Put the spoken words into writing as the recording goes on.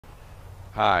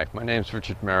Hi, my name is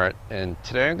Richard Merritt, and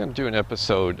today I'm going to do an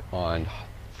episode on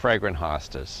fragrant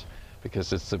hostas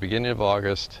because it's the beginning of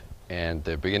August and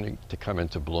they're beginning to come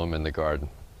into bloom in the garden.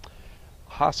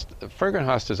 Fragrant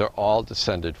hostas are all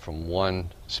descended from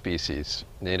one species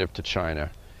native to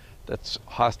China. That's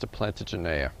Hosta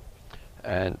plantagenea,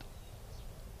 and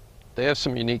they have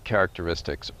some unique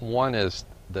characteristics. One is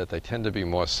that they tend to be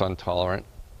more sun tolerant.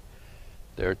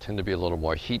 They tend to be a little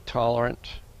more heat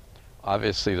tolerant.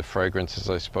 Obviously, the fragrance, as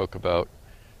I spoke about.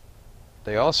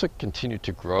 They also continue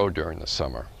to grow during the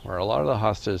summer, where a lot of the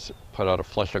hostas put out a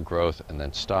flush of growth and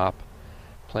then stop.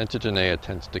 Plantagenea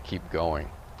tends to keep going.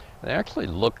 They actually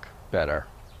look better,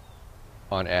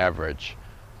 on average,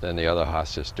 than the other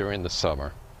hostas during the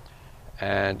summer.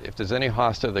 And if there's any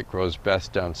hosta that grows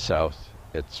best down south,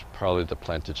 it's probably the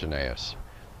plantageneas.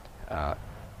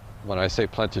 When I say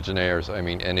plantageneas, I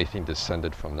mean anything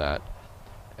descended from that.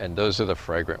 And those are the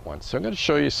fragrant ones. So I'm going to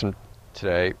show you some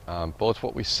today, both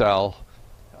what we sell,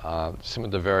 some of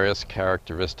the various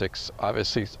characteristics.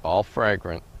 Obviously, it's all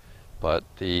fragrant, but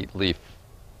the leaf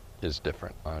is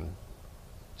different.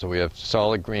 So we have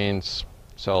solid greens,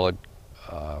 solid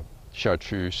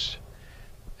chartreuse,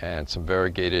 and some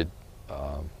variegated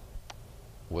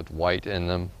with white in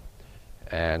them,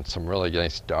 and some really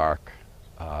nice dark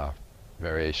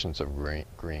variations of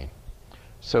green.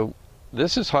 So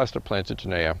this is Hosta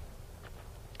plantagenea.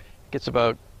 It gets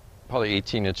about probably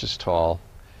 18 inches tall,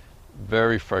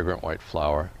 very fragrant white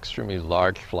flower, extremely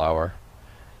large flower.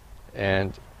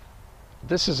 And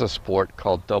this is a sport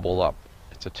called double up.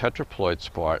 It's a tetraploid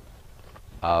sport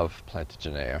of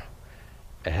plantagenea.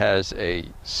 It has a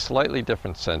slightly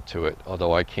different scent to it,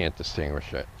 although I can't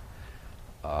distinguish it.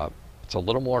 It's a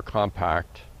little more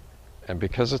compact, and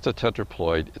because it's a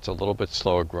tetraploid, it's a little bit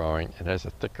slower growing. It has a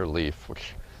thicker leaf,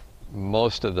 which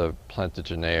most of the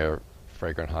plantagenea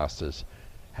fragrant hostas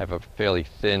have a fairly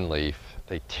thin leaf.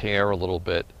 They tear a little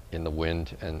bit in the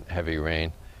wind and heavy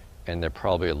rain, and they're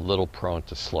probably a little prone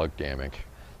to slug damage.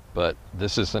 But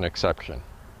this is an exception,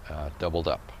 doubled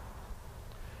up.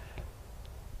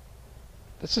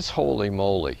 This is Holy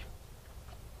Moly.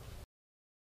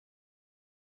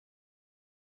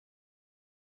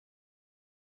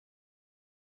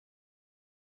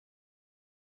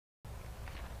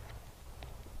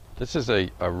 This is a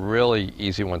really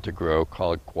easy one to grow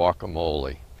called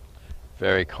guacamole.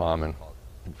 Very common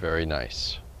and very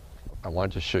nice. I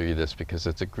wanted to show you this because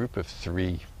it's a group of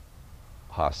 3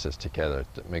 hostas together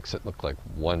that makes it look like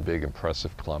one big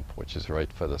impressive clump, which is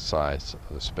right for the size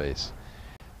of the space.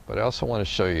 But I also want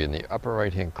to show you in the upper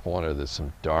right hand corner there's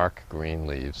some dark green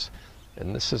leaves,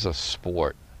 and this is a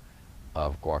sport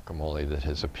of guacamole that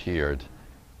has appeared.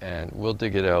 And we'll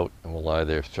dig it out and we'll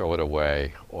either throw it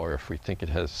away, or if we think it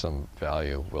has some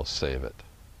value, we'll save it.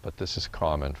 But this is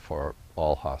common for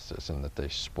all hostas in that they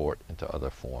sport into other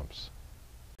forms.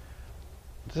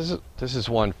 This is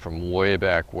one from way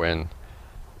back when,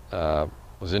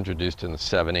 was introduced in the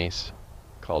 70s,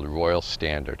 called Royal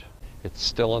Standard. It's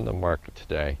still on the market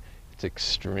today. It's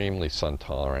extremely sun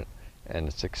tolerant, and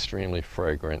it's extremely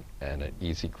fragrant and an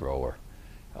easy grower.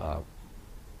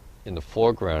 In the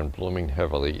foreground, blooming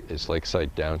heavily, is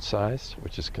Lakeside Downsize,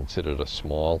 which is considered a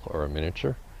small or a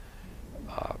miniature.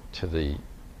 To the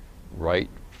right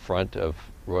front of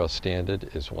Royal Standard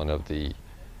is one of the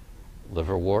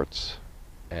liverworts,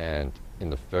 and in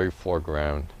the very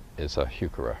foreground is a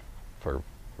heuchera for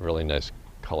really nice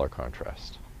color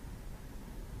contrast.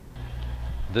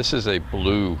 This is a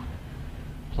blue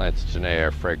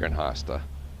plantagenea fragrant hosta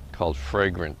called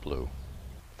Fragrant Blue.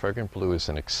 Fragrant Blue is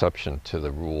an exception to the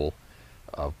rule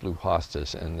of blue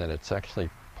hostas in that it's actually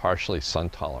partially sun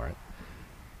tolerant.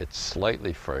 It's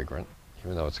slightly fragrant,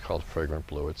 even though it's called Fragrant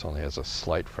Blue. It only has a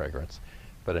slight fragrance,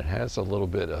 but it has a little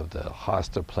bit of the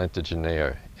Hosta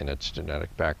plantagenea in its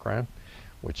genetic background,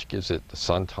 which gives it the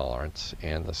sun tolerance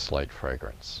and the slight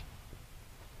fragrance.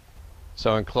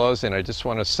 So in closing, I just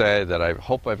want to say that I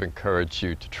hope I've encouraged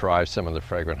you to try some of the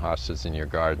fragrant hostas in your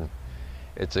garden.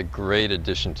 It's a great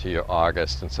addition to your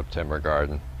August and September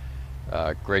garden.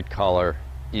 Great color,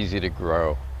 easy to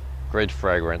grow, great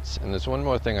fragrance. And there's one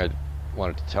more thing I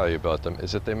wanted to tell you about them,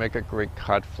 is that they make a great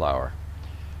cut flower.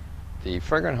 The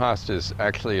fragrant hostas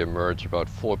actually emerge about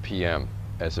 4 p.m.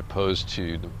 as opposed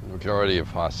to the majority of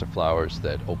hosta flowers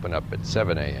that open up at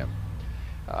 7 a.m.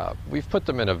 We've put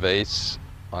them in a vase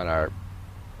on our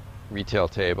retail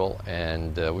table,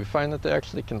 and we find that they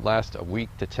actually can last a week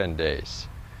to 10 days.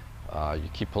 You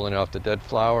keep pulling off the dead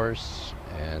flowers,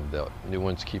 and the new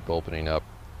ones keep opening up.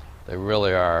 They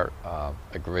really are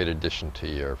a great addition to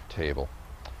your table.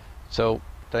 So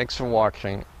thanks for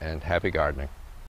watching, and happy gardening.